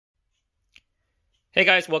Hey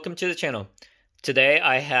guys, welcome to the channel. Today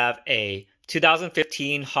I have a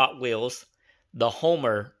 2015 Hot Wheels, the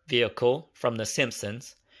Homer vehicle from The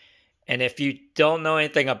Simpsons. And if you don't know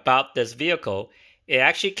anything about this vehicle, it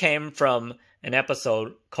actually came from an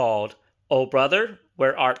episode called Oh Brother,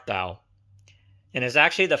 Where Art Thou? And it's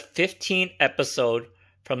actually the 15th episode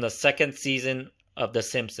from the second season of The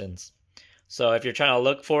Simpsons. So if you're trying to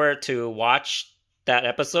look for it to watch that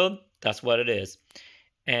episode, that's what it is.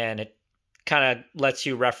 And it kind of lets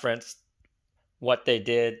you reference what they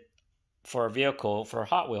did for a vehicle for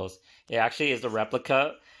Hot Wheels. It actually is a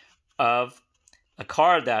replica of a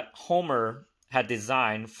car that Homer had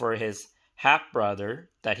designed for his half brother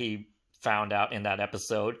that he found out in that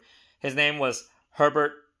episode. His name was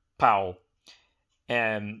Herbert Powell.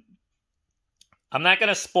 And I'm not going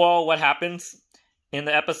to spoil what happens in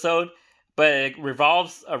the episode, but it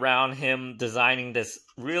revolves around him designing this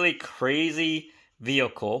really crazy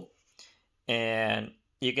vehicle. And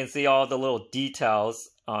you can see all the little details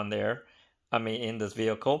on there. In this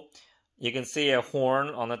vehicle. You can see a horn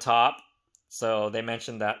on the top. So they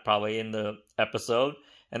mentioned that probably in the episode.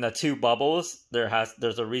 And the two bubbles,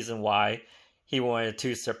 there's a reason why he wanted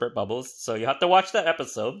two separate bubbles. So you have to watch that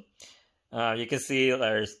episode. You can see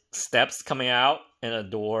there's steps coming out and a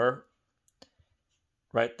door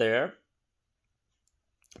right there.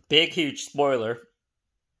 Big, huge spoiler.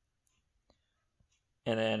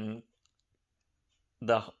 And then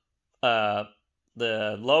the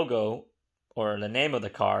logo or the name of the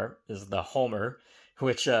car is the Homer,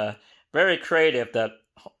 which very creative that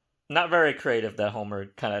not very creative that Homer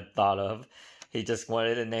kind of thought of. He just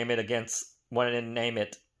wanted to name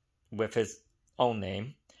it with his own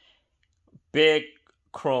name. Big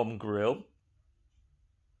chrome grille.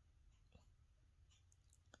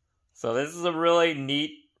 So this is a really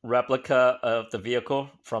neat replica of the vehicle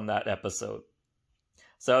from that episode.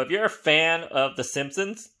 So if you're a fan of The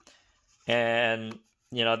Simpsons, and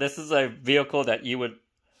this is a vehicle that you would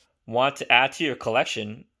want to add to your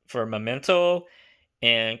collection for a memento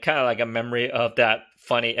and kind of like a memory of that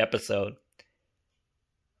funny episode.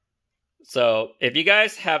 So if you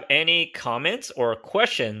guys have any comments or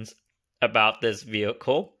questions about this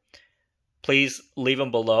vehicle, please leave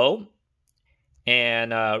them below.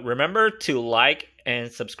 And remember to like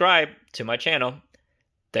and subscribe to my channel.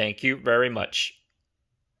 Thank you very much.